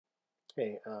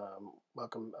Hey,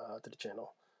 welcome to the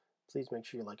channel. Please make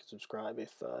sure you like and subscribe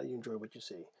if you enjoy what you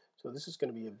see. So this is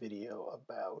going to be a video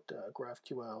about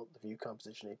GraphQL, the Vue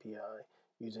Composition API,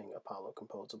 using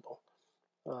Apollo-Composable.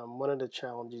 One of the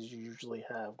challenges you usually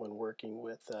have when working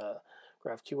with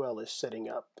GraphQL is setting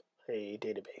up a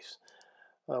database.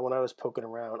 When I was poking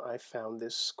around, I found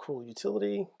this cool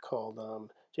utility called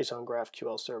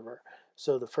json-graphql-server.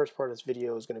 So the first part of this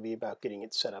video is going to be about getting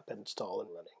it set up and installed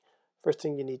and running. First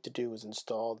thing you need to do is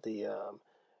install the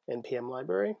npm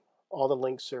library. All the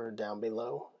links are down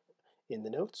below in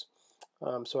the notes.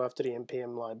 So after the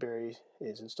npm library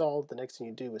is installed, the next thing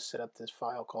you do is set up this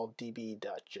file called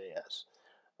db.js.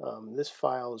 This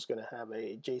file is going to have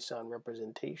a JSON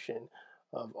representation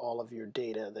of all of your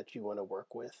data that you want to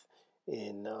work with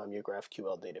in your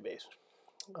GraphQL database.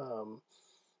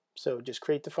 So just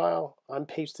create the file. I'm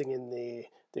pasting in the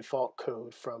default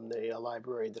code from the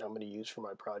library that I'm going to use for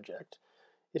my project.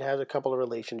 It has a couple of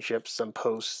relationships, some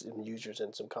posts and users,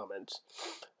 and some comments.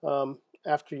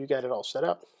 After you get it all set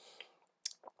up,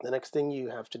 the next thing you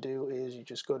have to do is you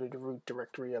just go to the root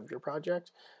directory of your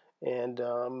project and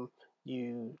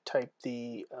you type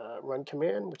the run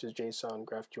command, which is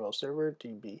json-graphql-server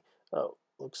db. Oh,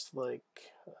 looks like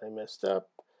I messed up.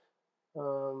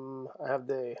 I have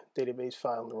the database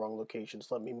file in the wrong location,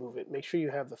 so let me move it. Make sure you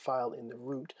have the file in the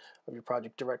root of your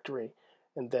project directory,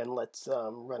 and then let's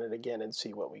run it again and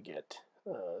see what we get.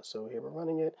 So here we're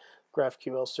running it.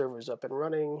 GraphQL server is up and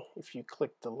running. If you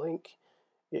click the link,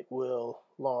 it will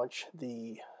launch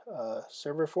the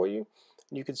server for you.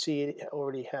 And you can see it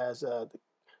already has the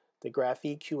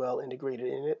GraphQL integrated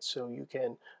in it, so you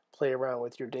can play around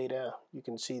with your data. You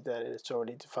can see that it's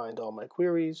already defined all my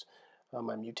queries,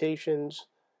 my mutations,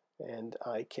 and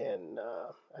I can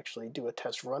actually do a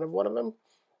test run of one of them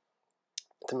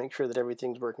to make sure that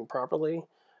everything's working properly.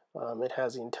 It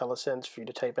has the IntelliSense for you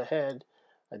to type ahead,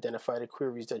 identify the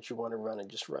queries that you want to run, and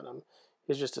just run them.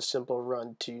 It's just a simple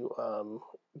run to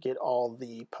get all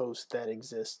the posts that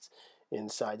exist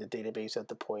inside the database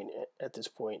at this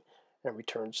point and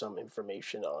return some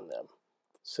information on them.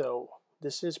 So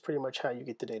this is pretty much how you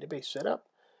get the database set up.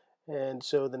 And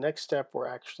so the next step, we're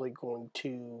actually going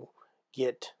to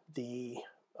get the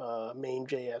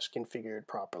main.js configured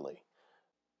properly.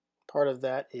 Part of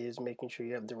that is making sure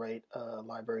you have the right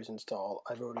libraries installed.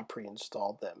 I've already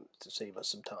pre-installed them to save us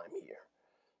some time here.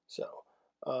 So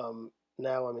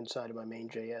now I'm inside of my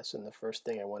main.js, and the first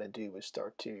thing I want to do is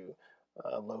start to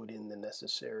load in the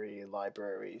necessary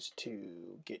libraries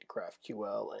to get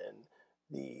GraphQL and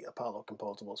the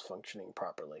Apollo-Composables functioning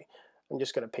properly. I'm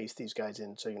just going to paste these guys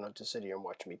in so you don't have to sit here and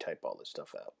watch me type all this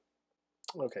stuff out.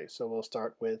 Okay, so we'll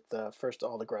start with first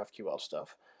all the GraphQL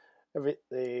stuff.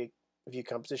 The Vue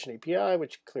Composition API,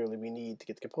 which clearly we need to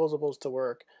get the composables to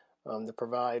work. The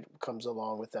provide comes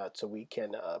along with that, so we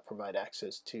can provide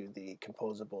access to the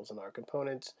composables in our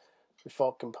components.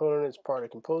 Default component is part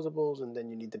of composables, and then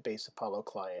you need the base Apollo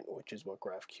client, which is what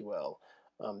GraphQL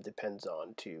depends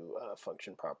on to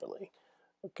function properly.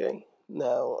 Okay,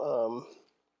 now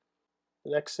the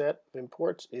next set of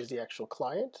imports is the actual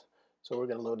client. So we're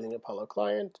going to load in the Apollo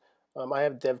client. I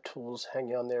have DevTools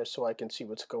hanging on there so I can see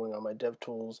what's going on my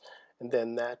DevTools. And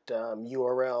then that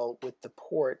URL with the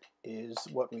port is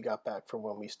what we got back from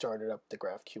when we started up the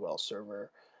GraphQL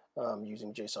server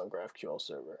using JSON GraphQL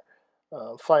server.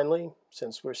 Finally,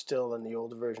 since we're still in the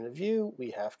older version of Vue,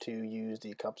 we have to use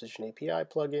the Composition API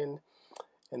plugin.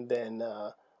 And then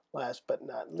last but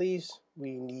not least,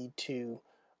 we need to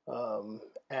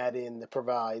add in the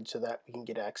provide so that we can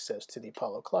get access to the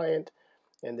Apollo client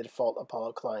and the default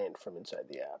Apollo client from inside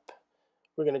the app.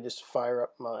 We're going to just fire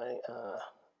up my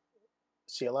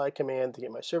CLI command to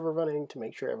get my server running to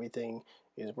make sure everything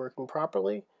is working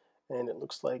properly, and it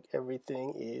looks like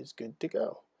everything is good to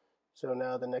go. So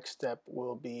now the next step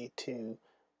will be to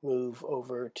move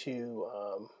over to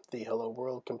the Hello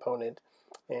World component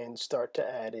and start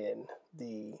to add in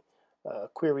the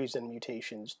queries and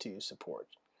mutations to support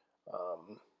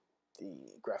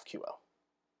the GraphQL.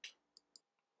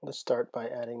 Let's start by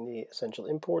adding the essential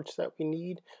imports that we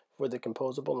need for the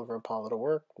composable and for Apollo to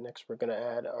work. Next, we're going to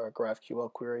add our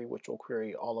GraphQL query, which will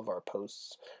query all of our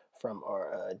posts from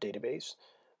our database.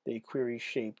 The query is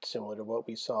shaped similar to what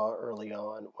we saw early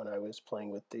on when I was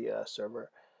playing with the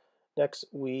server. Next,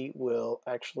 we will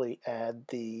actually add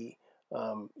the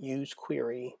use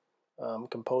query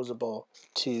composable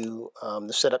to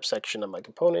the setup section of my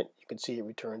component. You can see it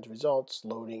returns results,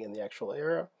 loading, in the actual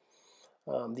error.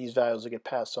 These values will get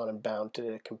passed on and bound to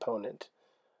the component.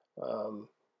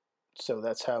 So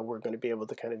that's how we're going to be able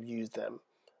to kind of use them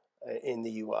in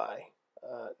the UI.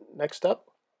 Next up,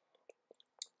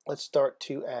 let's start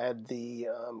to add the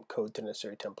code to the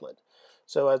necessary template.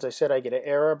 So as I said, I get an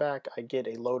error back, I get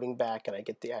a loading back, and I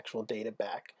get the actual data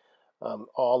back,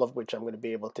 all of which I'm going to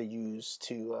be able to use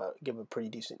to give a pretty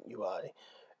decent UI.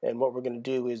 And what we're going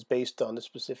to do is, based on the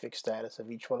specific status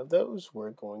of each one of those,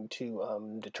 we're going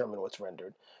to determine what's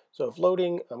rendered. So if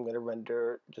loading, I'm going to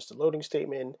render just a loading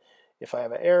statement. If I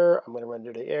have an error, I'm going to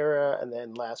render the error. And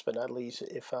then last but not least,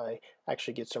 if I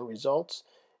actually get some results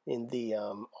in the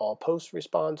all post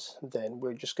response, then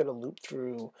we're just going to loop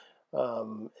through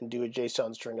and do a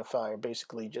JSON stringify,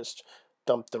 basically just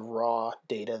dump the raw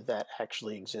data that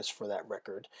actually exists for that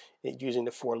record. Using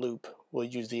the for loop, we'll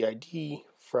use the ID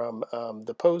from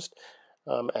the post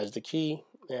as the key,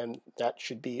 and that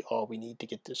should be all we need to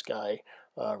get this guy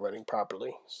running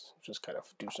properly. So just kind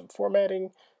of do some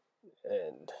formatting,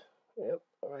 and yep,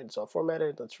 all right, it's all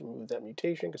formatted. Let's remove that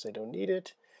mutation because I don't need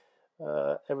it.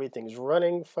 Everything's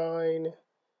running fine.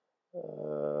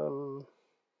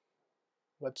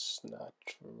 What's not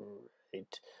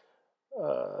right?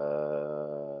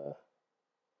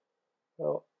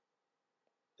 Well,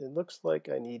 it looks like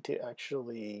I need to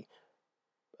actually,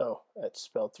 oh, that's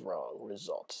spelled wrong,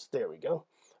 results. There we go.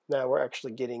 Now we're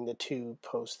actually getting the two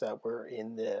posts that were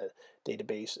in the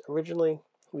database originally.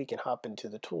 We can hop into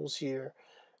the tools here,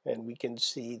 and we can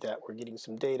see that we're getting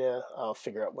some data. I'll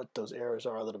figure out what those errors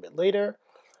are a little bit later.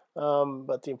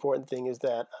 But the important thing is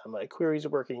that my queries are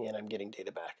working and I'm getting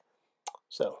data back.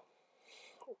 So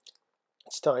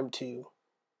it's time to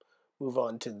move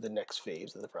on to the next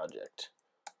phase of the project.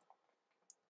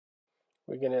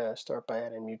 We're going to start by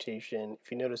adding mutation.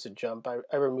 If you notice a jump,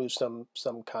 I removed some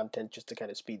content just to kind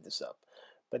of speed this up.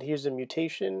 But here's the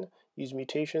mutation. Use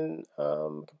mutation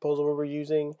composable we're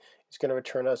using. It's going to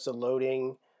return us a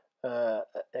loading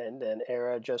and an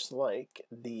error just like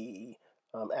the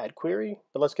add query.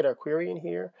 But let's get our query in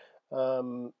here.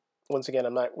 Once again,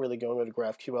 I'm not really going with the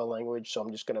GraphQL language, so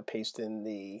I'm just going to paste in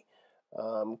the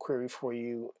query for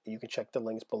you. You can check the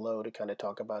links below to kind of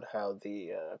talk about how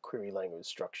the query language is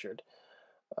structured.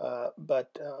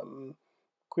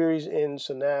 Queries in,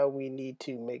 so now we need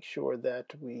to make sure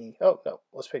that we, oh no,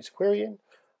 let's paste the query in.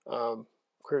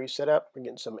 Query setup, we're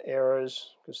getting some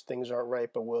errors because things aren't right,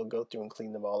 but we'll go through and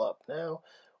clean them all up now.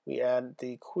 We add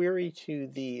the query to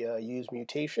the use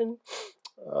mutation.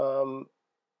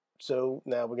 So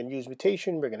now we're going to use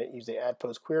mutation, we're going to use the add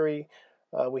post query.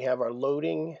 We have our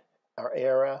loading, our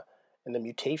error, and the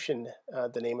mutation,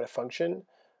 the name of the function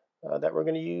that we're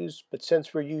going to use. But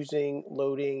since we're using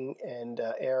loading and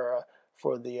error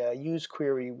for the use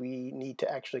query, we need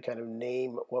to actually kind of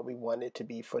name what we want it to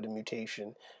be for the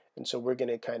mutation. And so we're going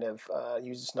to kind of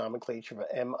use this nomenclature of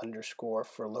m underscore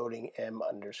for loading, m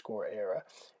underscore error.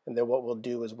 And then what we'll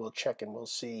do is we'll check and we'll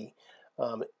see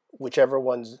whichever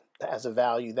one has a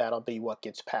value, that'll be what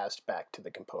gets passed back to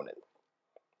the component.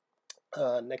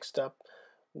 Next up,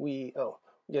 we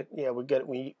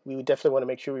definitely want to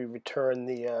make sure we return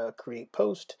the create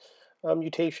post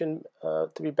mutation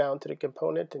to be bound to the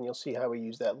component, and you'll see how we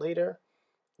use that later.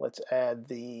 Let's add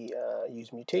the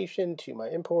use mutation to my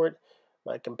import.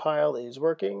 My compile is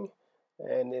working,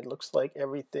 and it looks like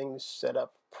everything's set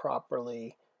up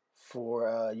properly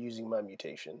for using my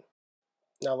mutation.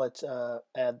 Now let's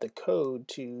add the code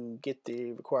to get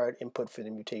the required input for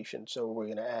the mutation. So we're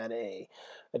going to add a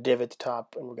div at the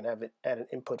top, and we're going to have it add an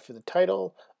input for the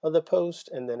title of the post,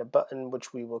 and then a button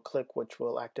which we will click, which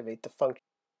will activate the function.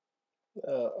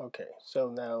 Okay, so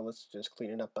now let's just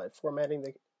clean it up by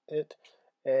formatting it,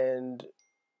 and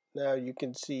now you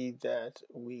can see that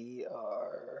we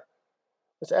are.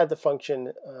 Let's add the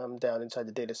function down inside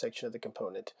the data section of the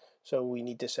component. So we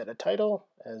need to set a title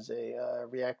as a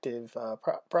reactive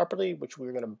property, which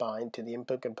we're going to bind to the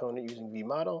input component using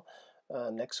vModel.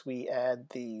 Next, we add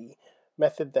the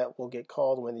method that will get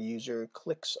called when the user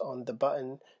clicks on the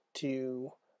button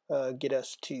to get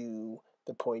us to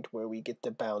the point where we get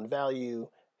the bound value,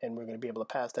 and we're going to be able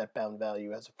to pass that bound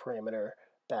value as a parameter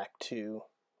back to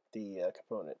the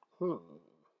component.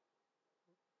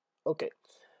 Okay.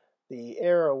 The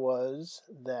error was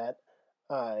that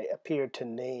I appeared to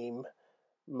name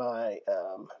my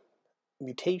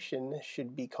mutation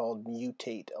should be called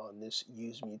mutate on this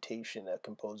use mutation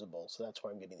composable. So that's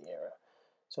why I'm getting the error.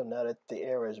 So now that the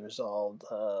error is resolved,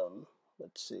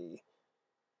 let's see.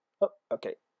 Oh,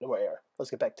 okay, no more error.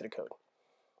 Let's get back to the code.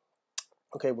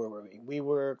 Okay, where were we? We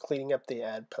were cleaning up the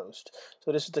add post.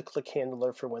 So this is the click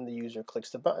handler for when the user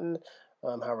clicks the button,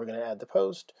 how we're going to add the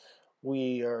post.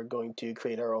 We are going to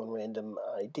create our own random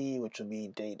ID, which will be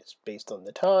date based on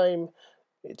the time.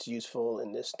 It's useful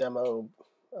in this demo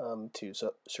to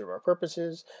serve our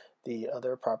purposes. The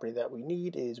other property that we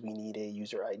need is we need a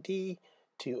user ID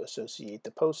to associate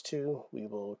the post to. We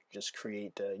will just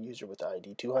create a user with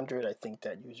ID 200. I think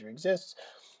that user exists.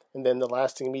 And then the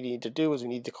last thing we need to do is we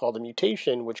need to call the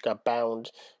mutation, which got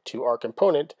bound to our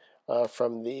component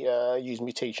from the use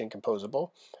mutation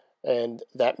composable. And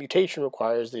that mutation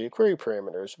requires the query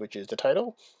parameters, which is the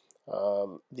title,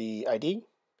 the ID,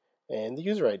 and the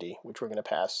user ID, which we're going to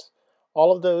pass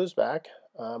all of those back.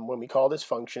 When we call this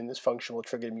function will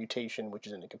trigger the mutation, which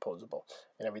is in the composable,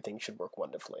 and everything should work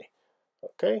wonderfully.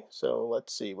 Okay, so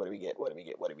let's see, what do we get?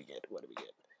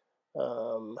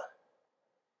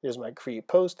 There's my create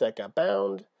post that got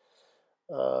bound.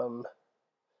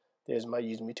 There's my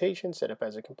use mutation set up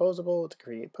as a composable to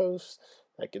create post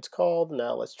that gets called.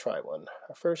 Now let's try one.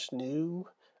 Our first new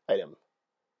item.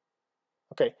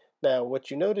 Okay, now what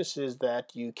you notice is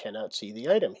that you cannot see the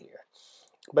item here.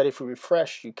 But if we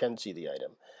refresh, you can see the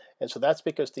item. And so that's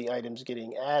because the item's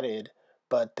getting added,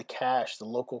 but the cache, the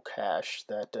local cache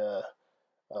that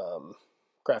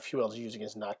GraphQL is using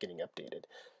is not getting updated.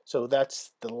 So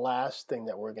that's the last thing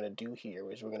that we're going to do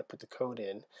here is we're going to put the code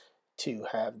in to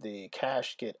have the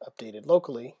cache get updated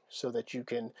locally so that you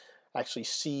can actually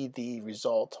see the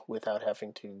result without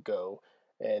having to go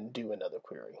and do another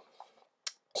query.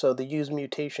 So the use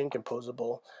mutation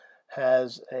composable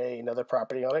has another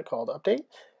property on it called update,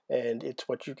 and it's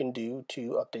what you can do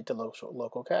to update the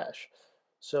local cache.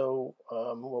 So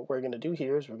what we're going to do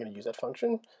here is we're going to use that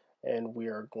function, and we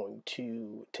are going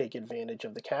to take advantage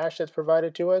of the cache that's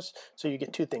provided to us. So you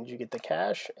get two things. You get the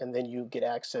cache, and then you get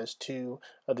access to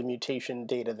the mutation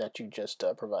data that you just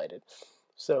provided.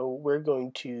 So we're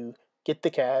going to get the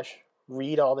cache,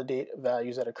 read all the data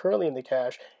values that are currently in the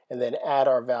cache, and then add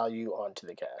our value onto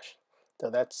the cache. So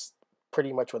that's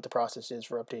pretty much what the process is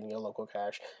for updating a local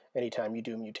cache anytime you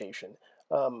do a mutation.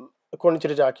 According to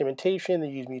the documentation, the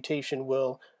use mutation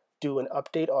will do an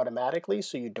update automatically,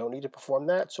 so you don't need to perform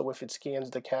that. So if it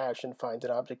scans the cache and finds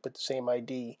an object with the same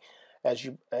ID as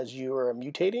you are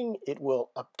mutating, it will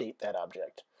update that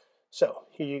object. So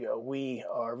here you go. We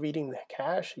are reading the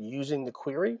cache using the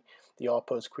query, the all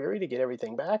post query, to get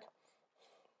everything back.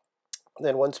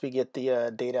 Then once we get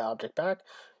the data object back,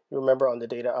 you remember on the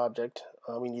data object,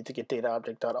 we need to get data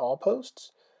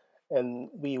object.allPosts, and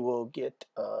we will get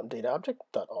data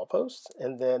object.allPosts,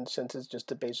 and then since it's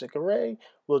just a basic array,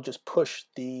 we'll just push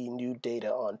the new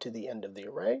data onto the end of the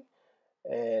array.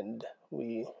 And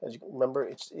we, as you remember,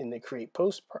 it's in the create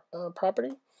post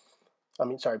parameter.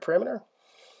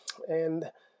 And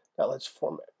now let's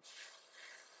format.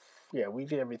 Yeah, we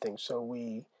did everything. So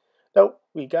we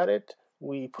got it.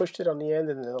 We pushed it on the end,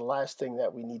 and then the last thing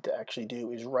that we need to actually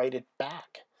do is write it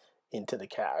back into the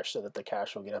cache so that the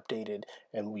cache will get updated,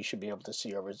 and we should be able to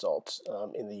see our results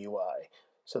in the UI.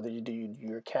 So that you do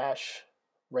your cache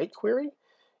write query,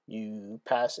 you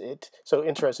pass it. So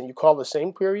interesting, you call the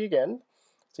same query again.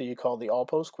 So you call the all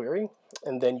post query,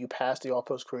 and then you pass the all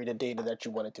post query the data that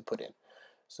you wanted to put in.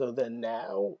 So then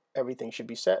now everything should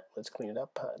be set. Let's clean it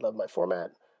up. I love my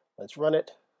format. Let's run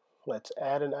it. Let's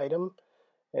add an item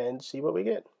and see what we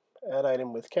get. Add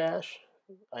item with cache.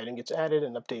 Item gets added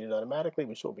and updated automatically,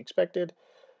 which is what we expected.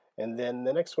 And then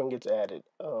the next one gets added.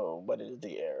 Oh, what is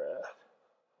the error?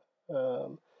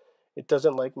 It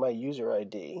doesn't like my user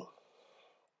ID.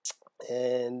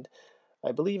 And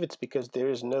I believe it's because there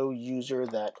is no user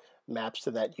that maps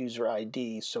to that user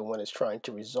ID, so when it's trying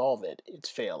to resolve it, it's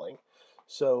failing.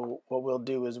 So what we'll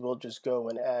do is we'll just go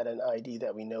and add an ID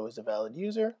that we know is a valid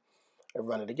user. I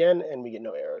run it again, and we get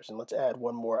no errors. And let's add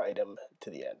one more item to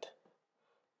the end.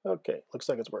 Okay, looks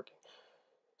like it's working.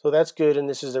 So that's good, and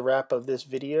this is a wrap of this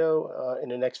video. In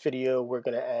the next video, we're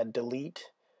going to add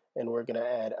delete, and we're going to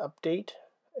add update,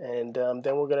 and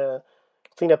then we're going to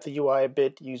clean up the UI a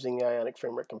bit using the Ionic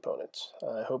framework components.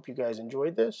 I hope you guys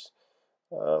enjoyed this,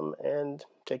 and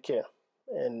take care.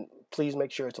 And please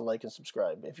make sure to like and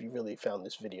subscribe if you really found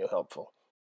this video helpful.